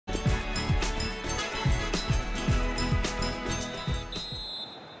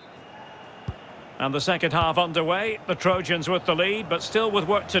And the second half underway. The Trojans with the lead, but still with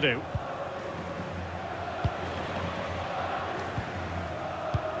work to do.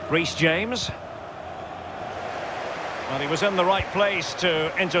 Reece James. Well, he was in the right place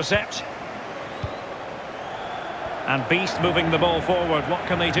to intercept. And Beast moving the ball forward. What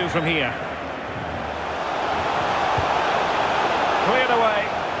can they do from here? Cleared away.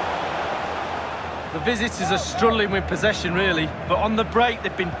 The visitors are struggling with possession, really. But on the break,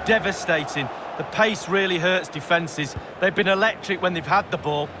 they've been devastating. The pace really hurts defences. They've been electric when they've had the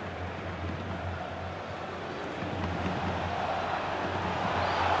ball.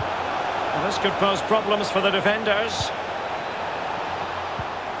 Well, this could pose problems for the defenders.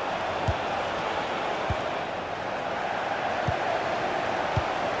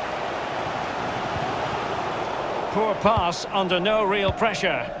 Poor pass under no real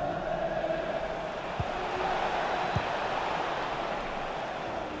pressure.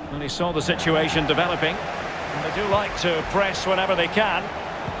 And he saw the situation developing. And they do like to press whenever they can.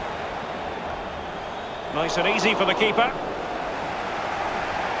 Nice and easy for the keeper.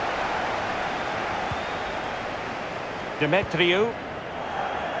 Demetriou.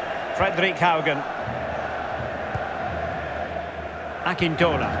 Frederick Haugen.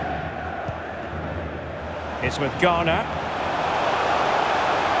 Akintola. It's with Garner.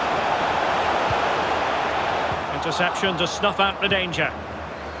 Interception to snuff out the danger.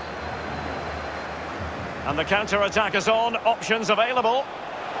 And the counter-attack is on. Options available.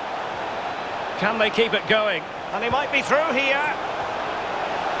 Can they keep it going? And he might be through here.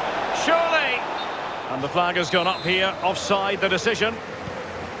 Surely. And the flag has gone up here. Offside the decision.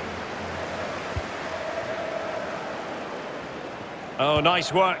 Oh,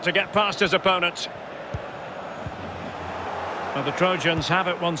 nice work to get past his opponent. Well, the Trojans have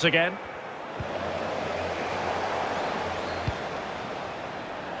it once again.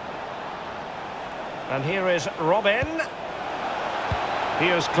 And here is Robin.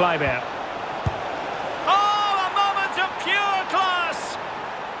 Here's Kleiber. Oh, a moment of pure class!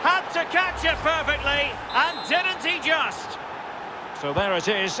 Had to catch it perfectly, and didn't he just? So there it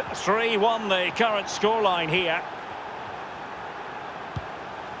is, 3-1 the current scoreline here.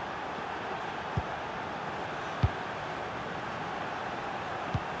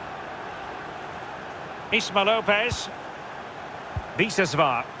 Isma Lopez.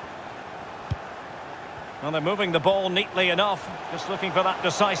 Bisesvar. Well, they're moving the ball neatly enough. Just looking for that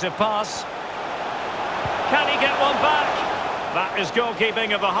decisive pass. Can he get one back? That is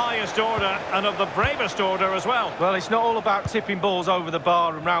goalkeeping of the highest order and of the bravest order as well. Well, it's not all about tipping balls over the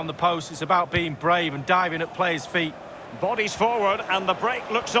bar and round the post. It's about being brave and diving at players' feet. Bodies forward and the break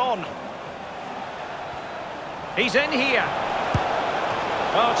looks on. He's in here.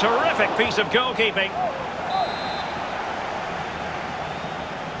 Oh, terrific piece of goalkeeping.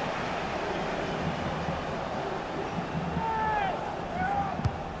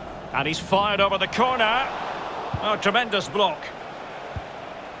 And he's fired over the corner. Oh, tremendous block.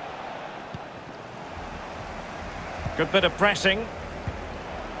 Good bit of pressing.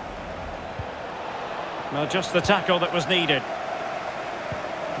 Well, just the tackle that was needed.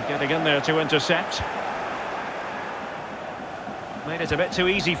 Getting in there to intercept. Made it a bit too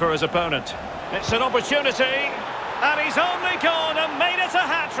easy for his opponent. It's an opportunity. And he's only gone and made it a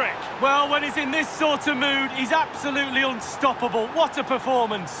hat-trick. Well, when he's in this sort of mood, he's absolutely unstoppable. What a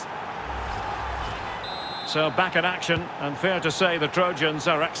performance. So back in action, and fair to say the Trojans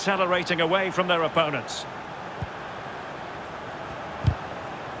are accelerating away from their opponents.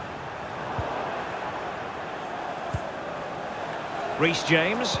 Reece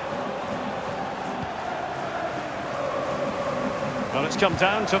James. Well, it's come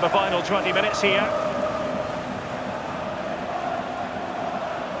down to the final 20 minutes here.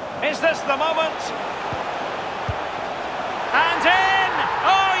 Is this the moment? And in!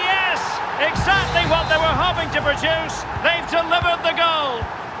 Oh, yes! Exactly what they were hoping to produce. They've delivered the goal.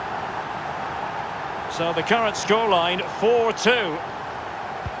 So the current scoreline, 4-2.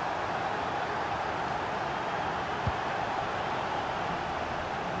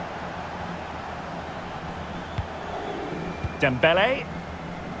 Dembele.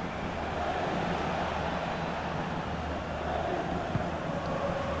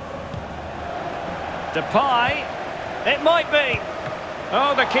 Depay. It might be.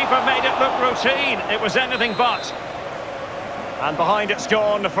 Oh, the keeper made it look routine. It was anything but. And behind it's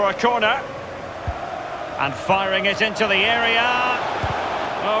gone for a corner. And firing it into the area.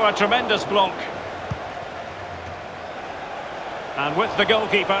 Oh, a tremendous block. And with the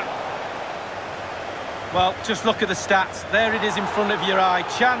goalkeeper. Well, just look at the stats. There it is in front of your eye.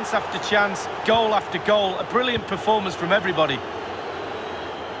 Chance after chance, goal after goal. A brilliant performance from everybody.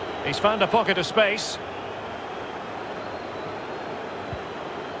 He's found a pocket of space.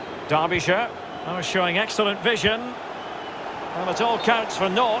 Derbyshire are showing excellent vision. Well, it all counts for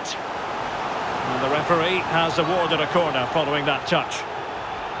naught. And the referee has awarded a corner following that touch.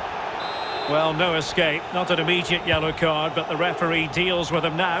 Well, no escape. Not an immediate yellow card, but the referee deals with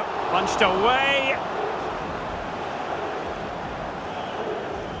him now. Punched away.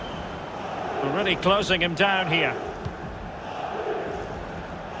 Really closing him down here.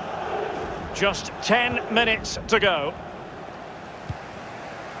 Just 10 minutes to go.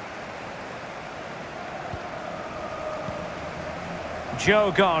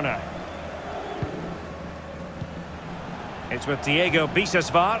 Joe Garner. It's with Diego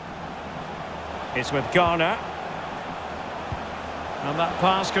Bisesvar. It's with Garner. And that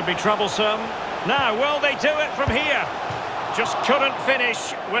pass could be troublesome. Now, will they do it from here? Just couldn't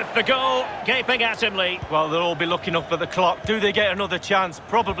finish with the goal gaping at him, Lee. Well, they'll all be looking up at the clock. Do they get another chance?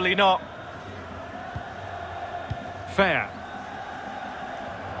 Probably not. Fair.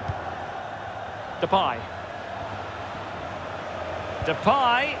 Depay.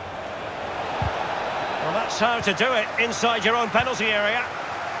 Depay. Well, that's how to do it inside your own penalty area.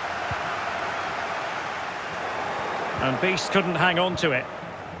 And Beast couldn't hang on to it.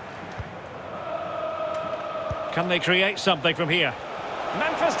 Can they create something from here?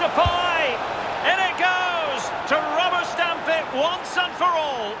 Memphis Depay! In it goes! To rubber stamp it once and for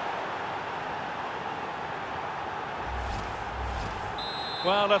all.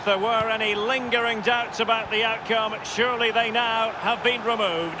 Well, if there were any lingering doubts about the outcome, surely they now have been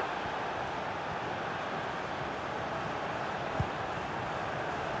removed.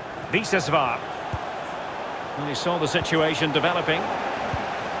 Bisesvar. And he saw the situation developing.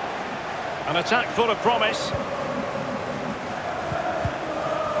 An attack full of promise.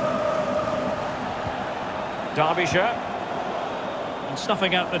 Derbyshire. And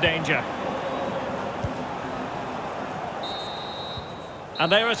snuffing out the danger.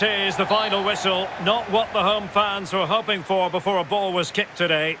 And there it is, the final whistle. Not what the home fans were hoping for before a ball was kicked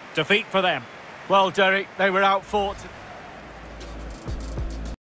today. Defeat for them. Well, Derek, they were outfought.